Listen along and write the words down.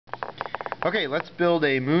Okay, let's build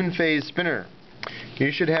a moon phase spinner.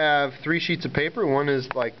 You should have 3 sheets of paper. One is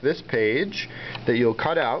like this page that you'll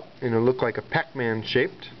cut out and it'll look like a Pac-Man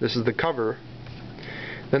shaped. This is the cover.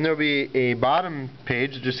 Then there'll be a bottom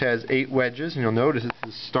page that just has 8 wedges, and you'll notice it's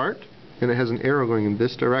the start and it has an arrow going in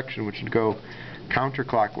this direction, which would go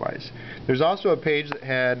counterclockwise. There's also a page that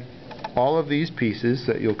had all of these pieces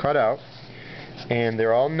that you'll cut out, and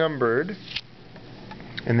they're all numbered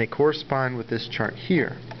and they correspond with this chart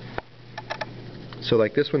here. So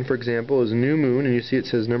like this one, for example, is new moon, and you see it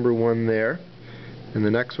says number 1 there, and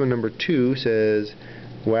the next one, number 2, says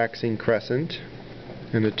waxing crescent,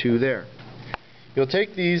 and a 2 there. You'll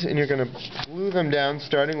take these and you're going to glue them down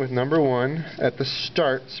starting with number 1 at the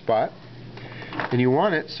start spot, and you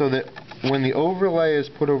want it so that when the overlay is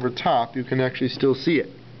put over top you can actually still see it.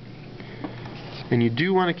 And you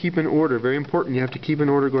do want to keep an order, very important, you have to keep an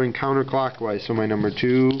order going counterclockwise. So my number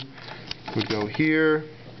 2 would go here,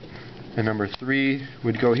 and number 3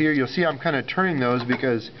 would go here. You'll see I'm kind of turning those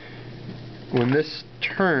because when this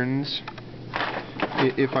turns,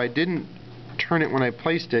 if I didn't turn it when I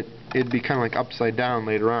placed it, it'd be kind of like upside down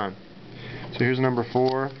later on. So here's number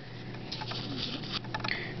 4,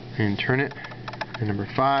 and turn it, and number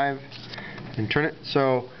 5, and turn it.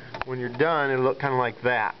 So when you're done, it'll look kind of like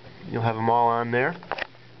that. You'll have them all on there,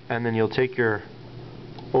 and then you'll take your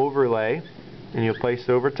overlay and you'll place it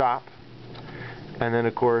over top, and then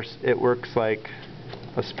of course it works like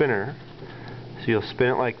a spinner. So you'll spin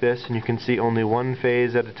it like this and you can see only one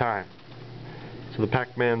phase at a time. So the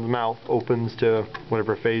Pac-Man's mouth opens to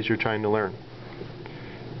whatever phase you're trying to learn.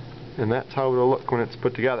 And that's how it'll look when it's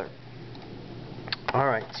put together.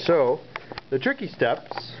 Alright, so the tricky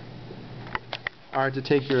steps are to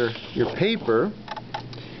take your paper,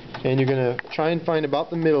 and you're going to try and find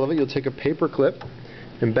about the middle of it. You'll take a paper clip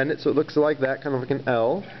and bend it so it looks like that, kind of like an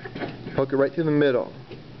L. Poke it right through the middle.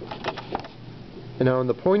 And now on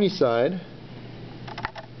the pointy side,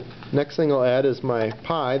 next thing I'll add is my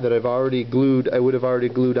pie that I've already glued. I would have already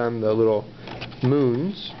glued on the little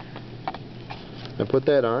moons. I put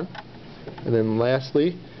that on. And then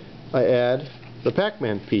lastly, I add the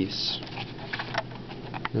Pac-Man piece.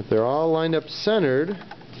 If they're all lined up centered,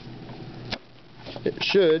 it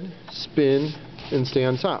should spin and stay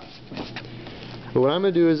on top. But what I'm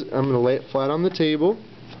going to do is I'm going to lay it flat on the table,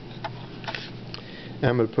 and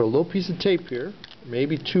I'm going to put a little piece of tape here,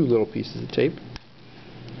 maybe 2 little pieces of tape,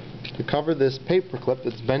 to cover this paper clip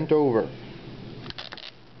that's bent over.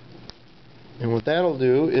 And what that'll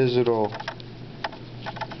do is it'll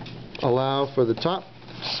allow for the top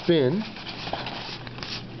spin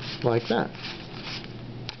like that.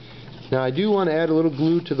 Now I do want to add a little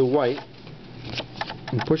glue to the white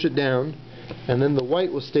and push it down, and then the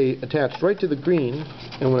white will stay attached right to the green,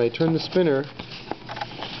 and when I turn the spinner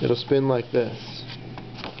it'll spin like this.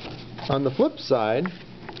 On the flip side,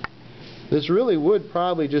 this really would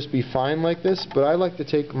probably just be fine like this, but I like to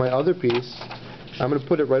take my other piece, I'm going to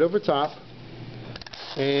put it right over top,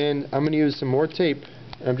 and I'm going to use some more tape,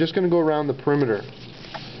 and I'm just going to go around the perimeter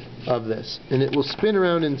of this, and it will spin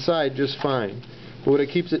around inside just fine. But what it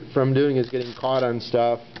keeps it from doing is getting caught on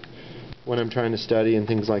stuff when I'm trying to study and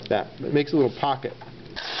things like that. It makes a little pocket.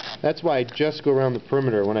 That's why I just go around the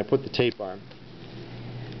perimeter when I put the tape on.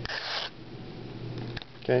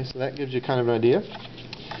 Okay, so that gives you kind of an idea.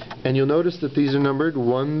 And you'll notice that these are numbered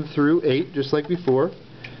 1 through 8, just like before.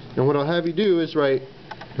 And what I'll have you do is write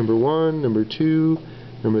number 1, number 2,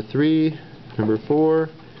 number 3, number 4,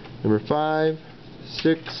 number 5,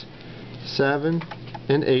 6, 7,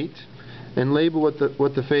 and 8, and label what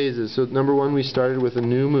the phase is. So number 1, we started with a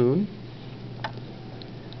new moon,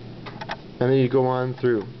 and then you go on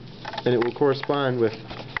through, and it will correspond with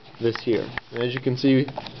this here. And as you can see,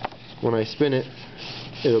 when I spin it,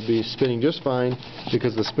 it'll be spinning just fine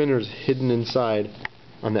because the spinner is hidden inside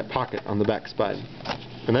on that pocket on the back side.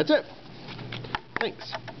 And that's it.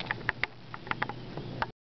 Thanks.